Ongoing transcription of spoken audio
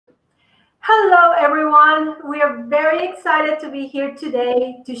Hello, everyone. We are very excited to be here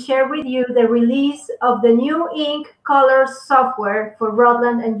today to share with you the release of the new ink color software for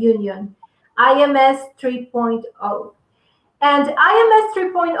Rutland and Union, IMS 3.0. And IMS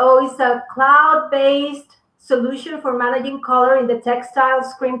 3.0 is a cloud-based solution for managing color in the textile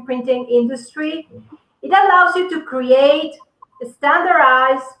screen printing industry. It allows you to create,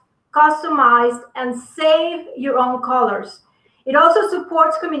 standardize, customize, and save your own colors. It also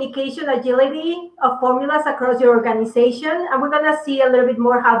supports communication agility of formulas across your organization. And we're going to see a little bit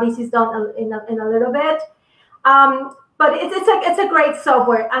more how this is done in a little bit. But it's a great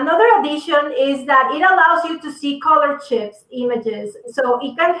software. Another addition is that it allows you to see color chips images. So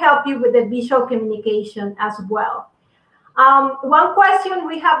it can help you with the visual communication as well. One question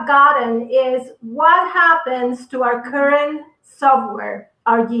we have gotten is what happens to our current software,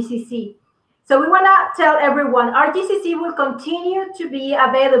 RGCC? So we want to tell everyone, RGCC will continue to be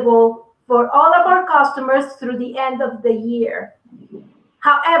available for all of our customers through the end of the year.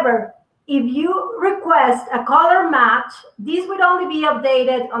 However, if you request a color match, this would only be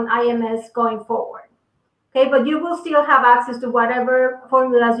updated on IMS going forward. Okay, but you will still have access to whatever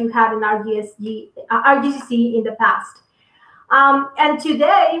formulas you had in RGCC in the past. And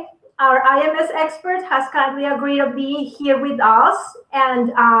today, our IMS expert has kindly agreed to be here with us.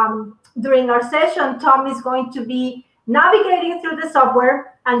 And during our session, Tom is going to be navigating through the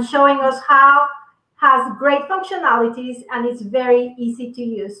software and showing us how it has great functionalities and it's very easy to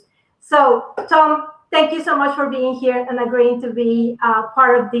use. So, Tom, thank you so much for being here and agreeing to be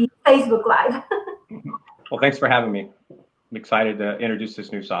part of the Facebook Live. Well, thanks for having me. I'm excited to introduce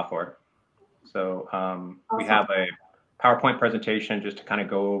this new software. So awesome. We have a PowerPoint presentation just to kind of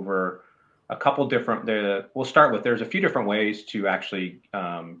go over a couple different, we'll start with, there's a few different ways to actually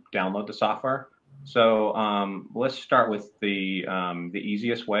download the software. So let's start with the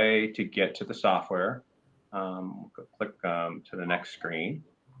easiest way to get to the software. We'll click to the next screen.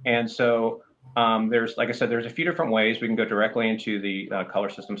 And so there's, like I said, there's a few different ways. We can go directly into the color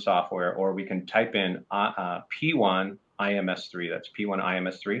system software, or we can type in P1 IMS3. That's P1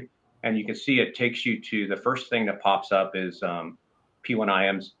 IMS3. And you can see it takes you to the first thing that pops up is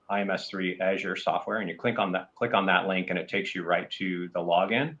P1 IMS3 Azure software. And you click on that link and it takes you right to the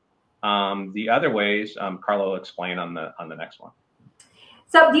login. The other ways, Carla will explain on the next one.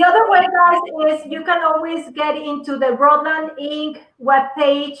 So the other way, guys, is you can always get into the Rutland Ink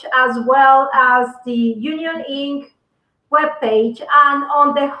webpage as well as the Union Ink webpage. And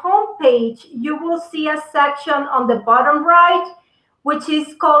on the home page, you will see a section on the bottom right, which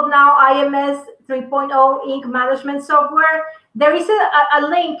is called now IMS 3.0 Ink Management Software. There is a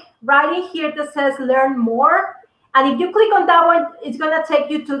link right in here that says Learn More. And if you click on that one, it's going to take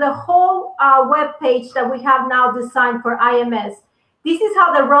you to the whole web page that we have now designed for IMS. This is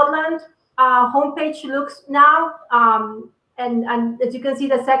how the Rutland homepage looks now. And as you can see,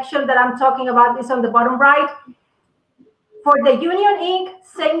 the section that I'm talking about is on the bottom right. For the Union Ink,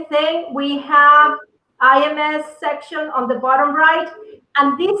 same thing. We have IMS section on the bottom right.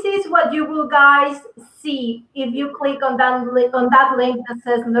 And this is what you will guys see if you click on that link that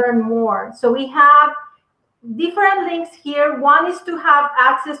says Learn More. So we have different links here. One is to have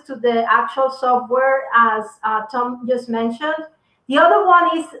access to the actual software, as Tom just mentioned. The other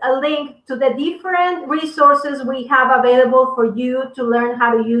one is a link to the different resources we have available for you to learn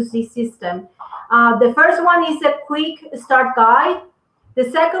how to use this system. The first one is a quick start guide. The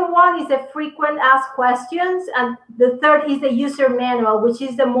second one is a frequent asked questions. And the third is the user manual, which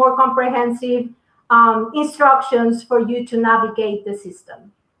is the more comprehensive instructions for you to navigate the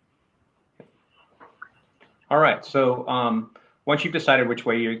system. All right. So once you've decided which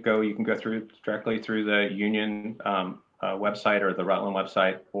way you can go directly through the Union website or the Rutland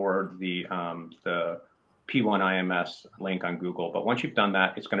website, or the P1 IMS link on Google. But once you've done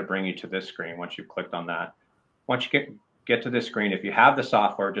that, it's going to bring you to this screen once you've clicked on that. Once you get to this screen, if you have the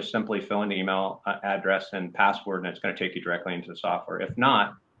software, just simply fill in the email address and password, and it's going to take you directly into the software. If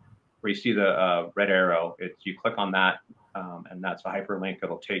not, where you see the red arrow, you click on that, and that's a hyperlink.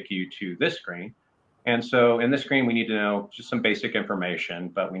 It'll take you to this screen. And so in this screen, we need to know just some basic information,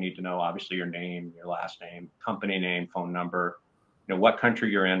 but we need to know obviously your name, your last name, company name, phone number, what country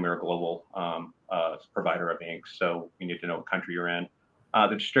you're in. We're a global provider of inks, so we need to know what country you're in.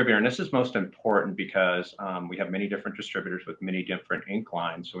 The distributor, and this is most important because we have many different distributors with many different ink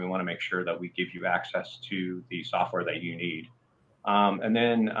lines, so we want to make sure that we give you access to the software that you need. And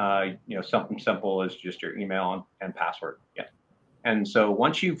then something simple is just your email and password. Yeah. And so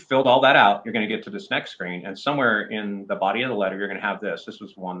once you've filled all that out, you're going to get to this next screen, and somewhere in the body of the letter, you're going to have this. This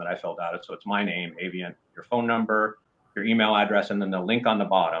was one that I filled out. So it's my name, Avient, your phone number, your email address, and then the link on the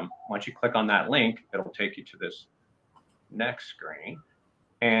bottom. Once you click on that link, it'll take you to this next screen.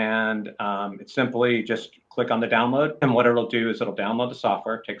 And it's simply just click on the download. And what it'll do is it'll download the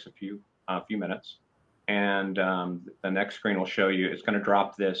software. It takes a few minutes. And the next screen will show you, it's going to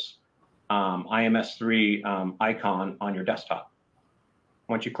drop this IMS3 icon on your desktop.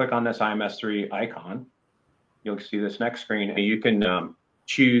 Once you click on this IMS3 icon, you'll see this next screen. And you can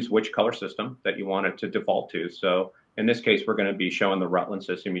choose which color system that you want it to default to. So in this case, we're going to be showing the Rutland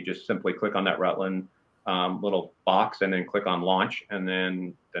system. You just simply click on that Rutland little box and then click on launch, and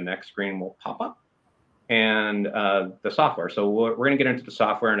then the next screen will pop up and the software. So we're going to get into the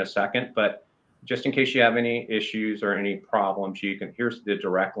software in a second, but just in case you have any issues or any problems, you can, here's the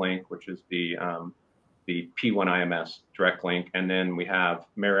direct link, which is the P1 IMS direct link. And then we have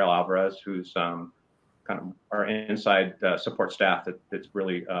Mariel Alvarez, who's kind of our inside support staff that's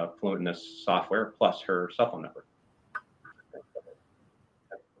really fluent in this software, plus her cell phone number.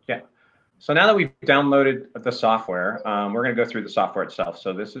 Yeah. So now that we've downloaded the software, we're going to go through the software itself.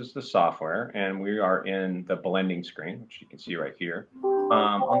 So this is the software, and we are in the blending screen, which you can see right here.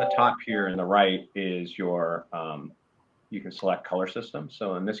 On the top here in the right is your, you can select color system.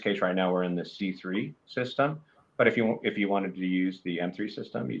 So in this case right now, we're in the C3 system. But if you wanted to use the M3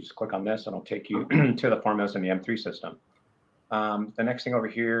 system, you just click on this and it'll take you to the formulas in the M3 system. The next thing over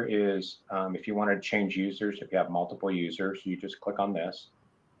here is if you wanted to change users, if you have multiple users, you just click on this.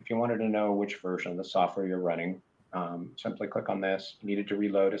 If you wanted to know which version of the software you're running, simply click on this. Needed to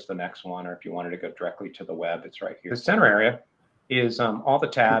reload is the next one, or if you wanted to go directly to the web, it's right here. The center area is all the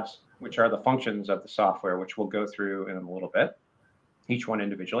tabs, which are the functions of the software, which we'll go through in a little bit, each one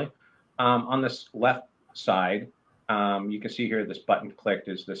individually. On this left side, you can see here this button clicked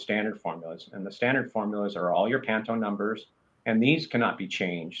is the standard formulas, and the standard formulas are all your Pantone numbers, and these cannot be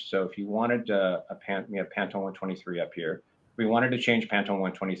changed. So if you wanted we have Pantone 123 up here. If we wanted to change Pantone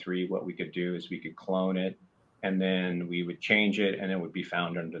 123, what we could do is we could clone it, and then we would change it, and it would be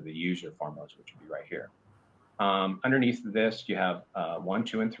found under the user formulas, which would be right here. Underneath this, you have 1,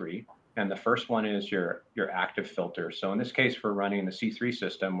 2, and 3. And the first one is your active filter. So in this case, we're running the C3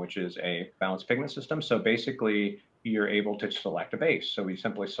 system, which is a balanced pigment system. So basically, you're able to select a base. So we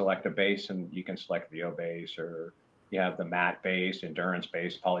simply select a base, and you can select VO base, or you have the matte base, endurance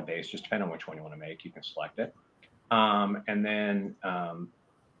base, poly base, just depending on which one you want to make, you can select it. And then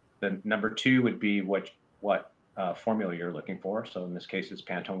the number 2 would be what formula you're looking for. So in this case, it's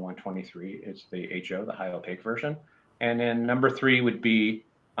Pantone 123. It's the HO, the high opaque version. And then number 3 would be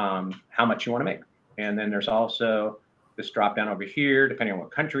how much you want to make. And then there's also this drop down over here, depending on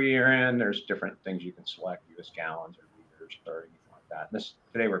what country you're in, there's different things you can select, US gallons or liters or anything like that. And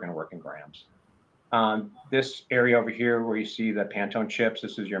today we're going to work in grams. This area over here where you see the Pantone chips,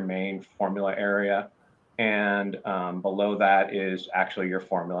 this is your main formula area. And below that is actually your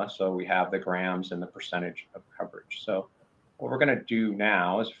formula. So we have the grams and the percentage of coverage. So what we're going to do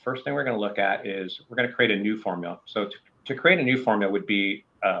now is, first thing we're going to look at is we're going to create a new formula. So to create a new formula would be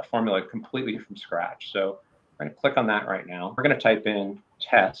a formula completely from scratch. So we're going to click on that right now. We're going to type in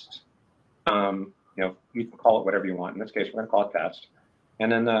test. You can call it whatever you want. In this case, we're going to call it test.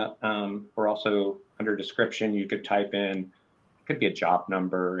 And then we're also under description, you could type in, it could be a job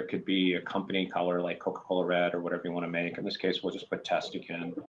number, it could be a company color like Coca-Cola Red or whatever you want to make. In this case, we'll just put test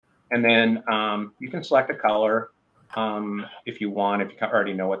again. And then you can select a color if you want, if you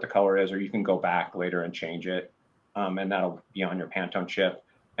already know what the color is, or you can go back later and change it. And that'll be on your Pantone chip.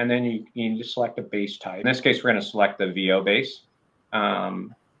 And then you need to select a base type. In this case, we're going to select the VO base.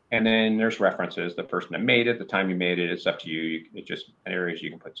 And then there's references, the person that made it, the time you made it, it's up to you. It just areas you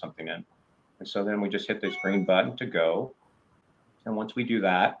can put something in. And so then we just hit this green button to go. And once we do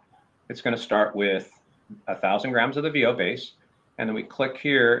that, it's going to start with 1,000 grams of the VO base. And then we click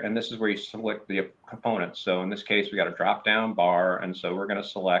here, and this is where you select the components. So in this case, we got a drop down bar. And so we're going to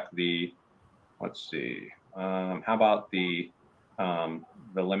select the, let's see, how about the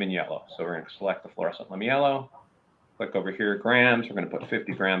lemon yellow? So we're going to select the fluorescent lemon yellow. Click over here, grams. We're going to put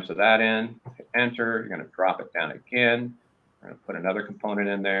 50 grams of that in. Hit enter. You're going to drop it down again. We're going to put another component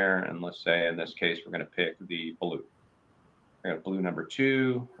in there. And let's say in this case, we're going to pick the blue. We're going to blue number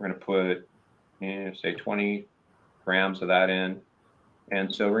 2. We're going to put, say, 20 grams of that in.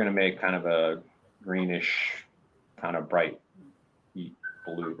 And so we're going to make kind of a greenish, kind of bright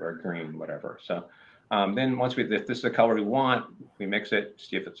blue or green, whatever. So then once if this is the color we want, we mix it,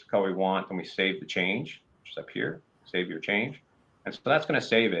 see if it's the color we want, then we save the change, which is up here, save your change. And so that's going to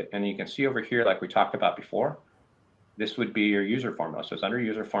save it. And you can see over here, like we talked about before, this would be your user formula. So it's under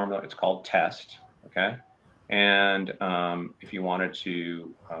user formula, it's called test, okay? And if you wanted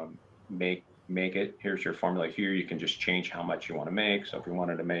to make make it. Here's your formula here. You can just change how much you want to make. So if we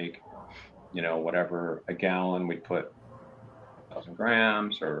wanted to make, you know, whatever, a gallon, we'd put 1,000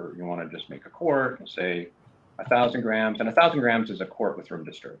 grams, or you want to just make a quart and say 1,000 grams. And 1,000 grams is a quart with room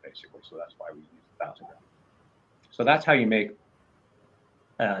to stir, basically. So that's why we use 1,000 grams. So that's how you make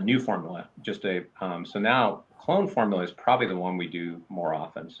a new formula. Just a so now clone formula is probably the one we do more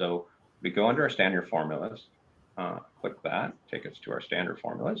often. So we go under our standard formulas, click that, take us to our standard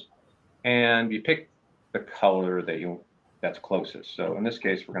formulas, and you pick the color that's closest. So in this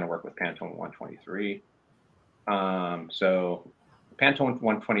case, we're going to work with Pantone 123. So Pantone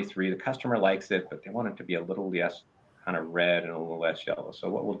 123, the customer likes it, but they want it to be a little less kind of red and a little less yellow. So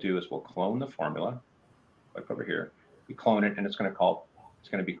what we'll do is we'll clone the formula. Click over here. We clone it, and it's going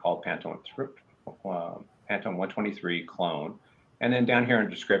to be called Pantone 123 clone. And then down here in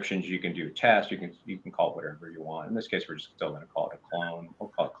descriptions, you can do test. You can call it whatever you want. In this case, we're just still going to call it a clone. We'll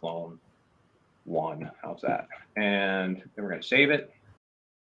call it clone 1. How's that? And then we're going to save it.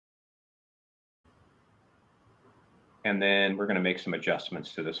 And then we're going to make some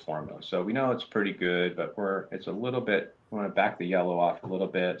adjustments to this formula. So we know it's pretty good, but it's a little bit, we want to back the yellow off a little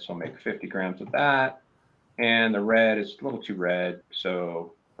bit. So make 50 grams of that. And the red is a little too red.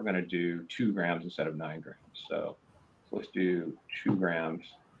 So we're going to do 2 grams instead of 9 grams. So let's do 2 grams.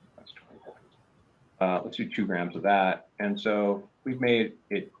 That's 20 grams. Let's do 2 grams of that. And so we've made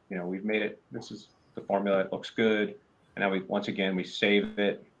it, this is the formula. It looks good. And now once again, we save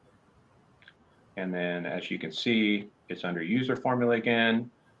it. And then as you can see, it's under user formula again.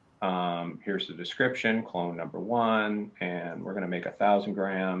 Here's the description, clone number 1, and we're going to make 1,000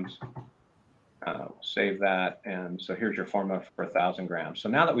 grams. We'll save that. And so here's your formula for 1,000 grams. So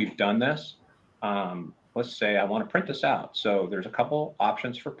now that we've done this, let's say I want to print this out. So there's a couple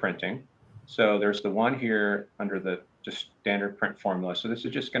options for printing. So there's the one here under the just standard print formula. So this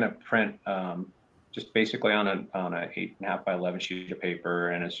is just going to print just basically on an 8.5 by 11 sheet of paper,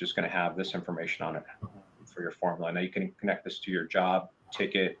 and it's just going to have this information on it for your formula. Now you can connect this to your job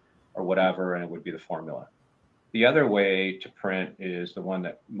ticket or whatever, and it would be the formula. The other way to print is the one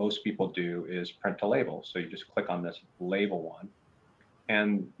that most people do, is print to label. So you just click on this label one,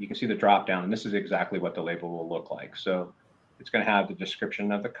 and you can see the drop down, and this is exactly what the label will look like. So it's going to have the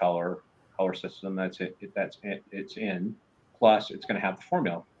description of the color system it's in, plus it's going to have the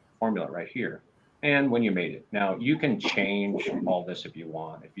formula right here, and when you made it. Now you can change all this if you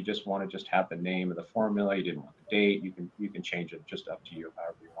want. If you just want to have the name of the formula, you didn't want the date, you can change it, just up to you,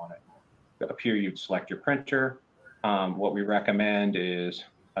 however you want it. Up here you'd select your printer. What we recommend is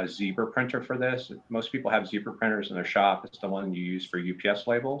a zebra printer for this. Most people have zebra printers in their shop. It's the one you use for UPS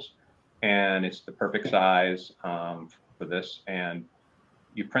labels, and it's the perfect size for this. And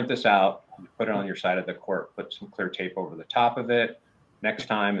you print this out, you put it on your side of the quart, put some clear tape over the top of it. Next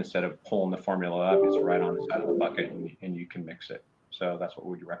time, instead of pulling the formula up, it's right on the side of the bucket, and you can mix it. So that's what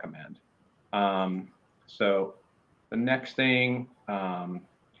we recommend. So the next thing,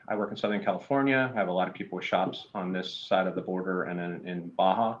 I work in Southern California. I have a lot of people with shops on this side of the border and in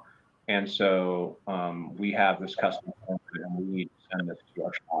Baja. And so we have this custom order, and we need to send this to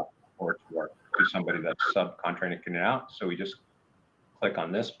our shop or to somebody that's subcontracting it out. So we just click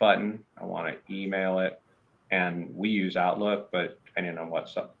on this button. I want to email it, and we use Outlook, but depending on what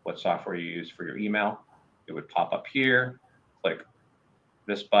software you use for your email, it would pop up here. Click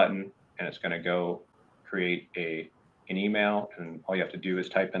this button, and it's going to go create an email, and all you have to do is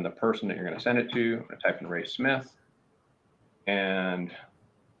type in the person that you're going to send it to. I'm going to type in Ray Smith, and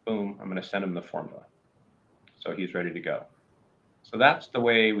boom, I'm going to send him the formula. So he's ready to go. So that's the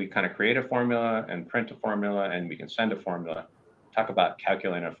way we kind of create a formula and print a formula, and we can send a formula. Talk about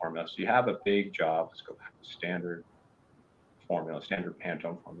calculating a formula. So you have a big job. Let's go back to standard formula, standard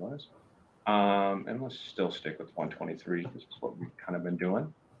Pantone formulas. And let's still stick with 123. This is what we've kind of been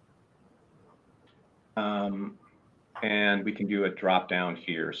doing. And we can do a drop down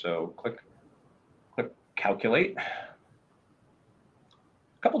here. So click calculate. A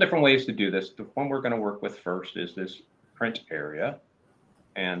couple different ways to do this. The one we're going to work with first is this print area.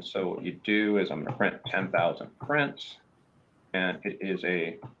 And so what you do is I'm going to print 10,000 prints, and it is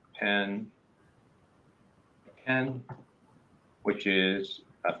a 10, which is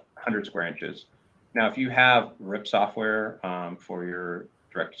 100 square inches. Now, if you have RIP software for your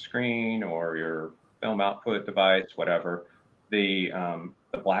direct to screen or your film output device, whatever, the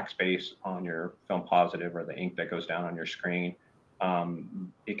black space on your film positive or the ink that goes down on your screen,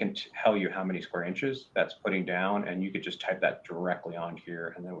 it can tell you how many square inches that's putting down, and you could just type that directly on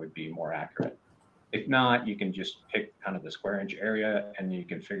here, and that would be more accurate. If not, you can just pick kind of the square inch area, and you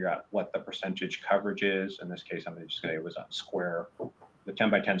can figure out what the percentage coverage is. In this case, I'm just going to say it was a square the 10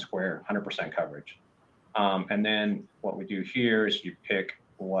 by 10 square, 100% coverage. And then what we do here is you pick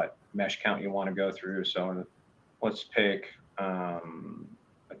what mesh count you want to go through. So let's pick a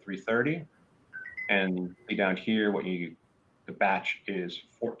 330, and see down here the batch is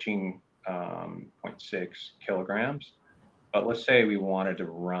 14.6 kilograms. But let's say we wanted to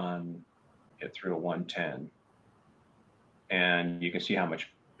run it through a 110, and you can see how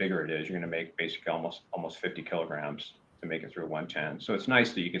much bigger it is. You're going to make basically almost 50 kilograms to make it through 110. So it's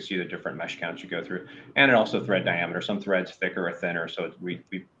nice that you can see the different mesh counts you go through, and it also thread diameter. Some threads thicker or thinner, so we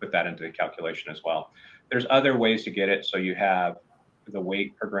put that into the calculation as well. There's other ways to get it. So you have the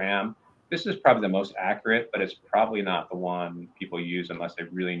weight per gram. This is probably the most accurate, but it's probably not the one people use unless they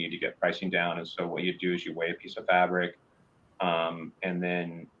really need to get pricing down. And so what you do is you weigh a piece of fabric, and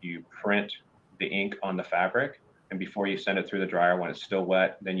then you print the ink on the fabric. And before you send it through the dryer, when it's still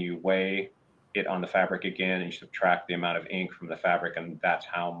wet, then you weigh it on the fabric again, and you subtract the amount of ink from the fabric, and that's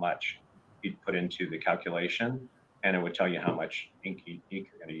how much you'd put into the calculation, and it would tell you how much ink you're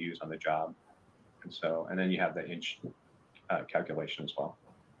going to use on the job. And then you have the inch calculation as well.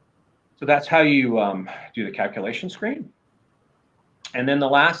 So that's how you do the calculation screen. And then the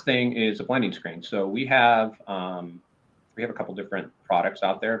last thing is a blending screen. So we have a couple different products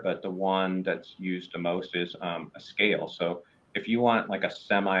out there, but the one that's used the most is a scale. So if you want like a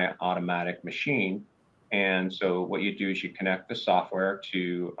semi-automatic machine, and so what you do is you connect the software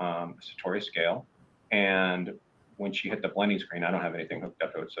to a Satori scale, and once you hit the blending screen, I don't have anything hooked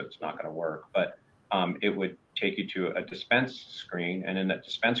up to it, so it's not going to work, but it would take you to a dispense screen, and in that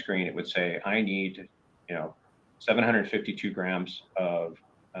dispense screen, it would say, I need, 752 grams of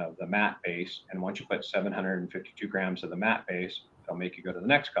the matte base, and once you put 752 grams of the matte base, it'll make you go to the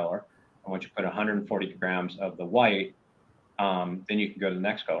next color, and once you put 140 grams of the white, then you can go to the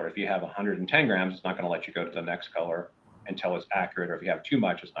next color. If you have 110 grams, it's not going to let you go to the next color until it's accurate, or if you have too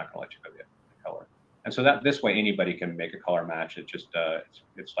much, it's not going to let you go to the color. And so this way, anybody can make a color match. It just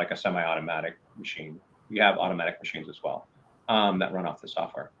it's like a semi-automatic machine. We have automatic machines as well that run off the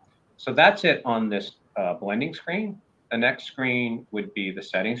software. So that's it on this blending screen. The next screen would be the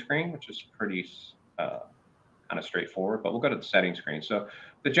setting screen, which is pretty kind of straightforward, but we'll go to the setting screen. So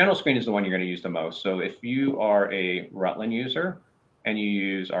the general screen is the one you're going to use the most. So if you are a Rutland user and you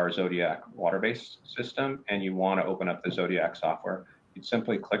use our Zodiac water-based system and you want to open up the Zodiac software, you'd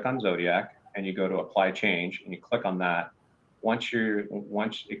simply click on Zodiac and you go to apply change and you click on that. Once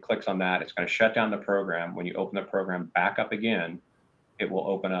it clicks on that, it's going to shut down the program. When you open the program back up again, it will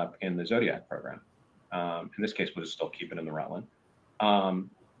open up in the Zodiac program. In this case, we'll just still keep it in the Rutland.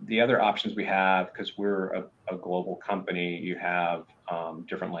 The other options we have, because we're a global company, you have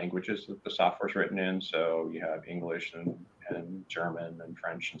different languages that the software is written in. So you have English and German and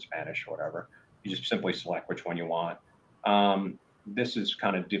French and Spanish, or whatever. You just simply select which one you want. This is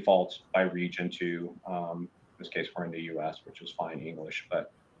kind of defaults by region to, in this case, we're in the US, which is fine English.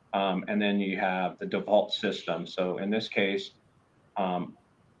 But and then you have the default system. So in this case,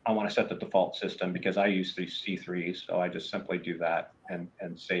 I want to set the default system because I use these C3s. So I just simply do that and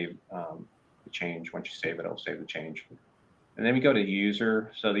save the change. Once you save it, it'll save the change. And then we go to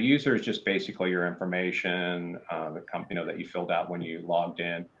user. So the user is just basically your information, the company that you filled out when you logged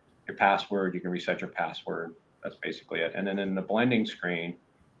in, your password. You can reset your password. That's basically it. And then in the blending screen,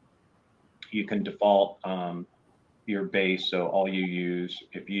 you can default your base. So all you use,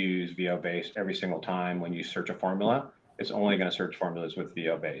 if you use VO base every single time when you search a formula, it's only going to search formulas with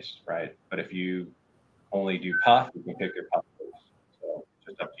VO base, right? But if you only do puff, you can pick your puff base. So it's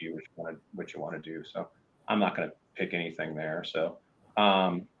just up to you which you want to do. So I'm not going to pick anything there. So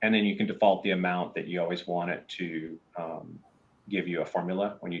and then you can default the amount that you always want it to give you a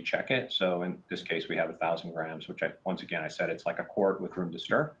formula when you check it. So in this case, we have 1,000 grams, which once again, I said it's like a quart with room to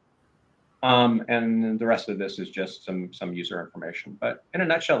stir. And the rest of this is just some user information. But in a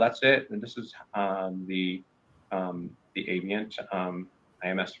nutshell, that's it. And this is the Avient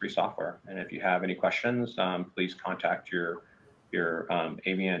IMS3 software. And if you have any questions, please contact your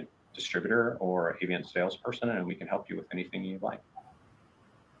Avient distributor or Avient salesperson, and we can help you with anything you'd like.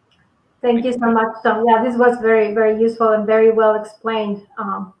 Thank you so much, Tom. Yeah, this was very, very useful and very well explained,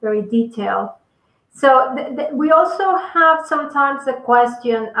 very detailed. So we also have sometimes a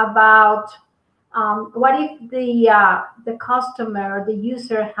question about what if the customer, the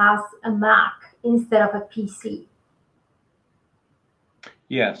user, has a Mac instead of a PC?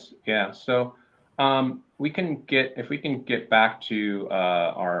 Yes, yeah. So if we can get back to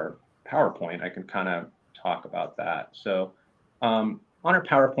our PowerPoint, I can kind of talk about that. So on our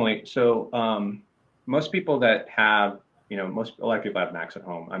PowerPoint, so most people that have, a lot of people have Macs at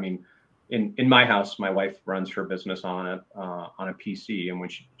home. I mean, in my house, my wife runs her business on a PC, and when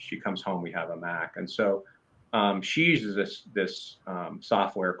she comes home, we have a Mac. And so she uses this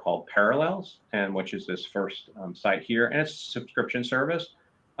software called Parallels, and which is this first site here, and it's a subscription service.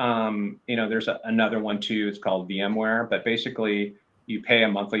 There's another one too. It's called VMware, but basically you pay a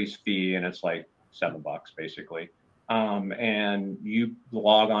monthly fee, and it's like $7 basically. And you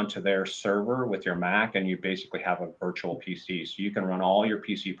log onto their server with your Mac, and you basically have a virtual PC. So you can run all your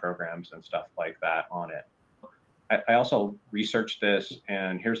PC programs and stuff like that on it. I also researched this,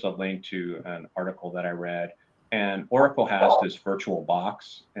 and here's a link to an article that I read. And Oracle has this virtual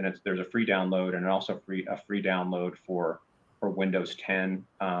box, and there's a free download, and also a free download for Windows 10.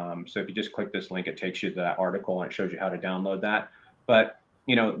 So if you just click this link, it takes you to that article, and it shows you how to download that. But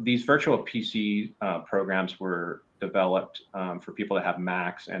these virtual PC programs were developed for people that have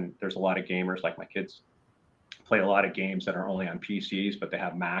Macs, and there's a lot of gamers, like my kids play a lot of games that are only on PCs, but they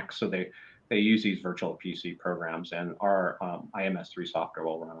have Macs, so they use these virtual PC programs, and our IMS3 software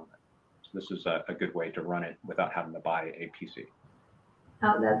will run on it. So this is a good way to run it without having to buy a PC.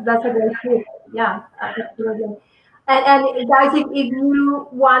 Oh, that's a great tip. Yeah, absolutely. And guys, if you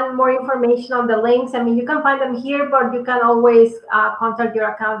want more information on the links, I mean, you can find them here, but you can always contact your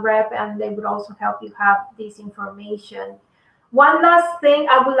account rep, and they would also help you have this information. One last thing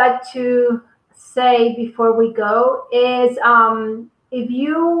I would like to say before we go is if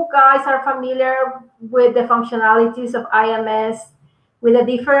you guys are familiar with the functionalities of IMS with a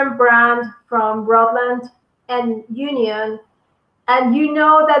different brand from Rutland and Union, and you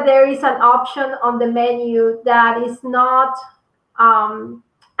know that there is an option on the menu that is not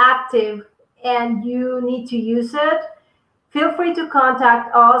active and you need to use it, feel free to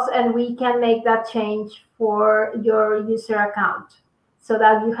contact us and we can make that change for your user account so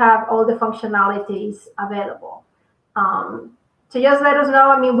that you have all the functionalities available. So just let us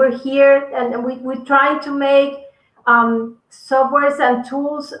know. I mean, we're here and we're trying to make softwares and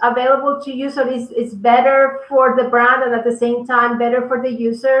tools available to you, so it's better for the brand and at the same time better for the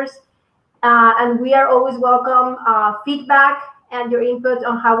users. And we are always welcome feedback and your input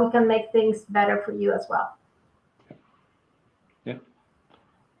on how we can make things better for you as well. Yeah.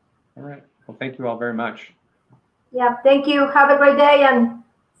 All right. Well, thank you all very much. Yeah. Thank you. Have a great day and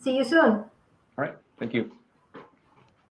see you soon. All right. Thank you.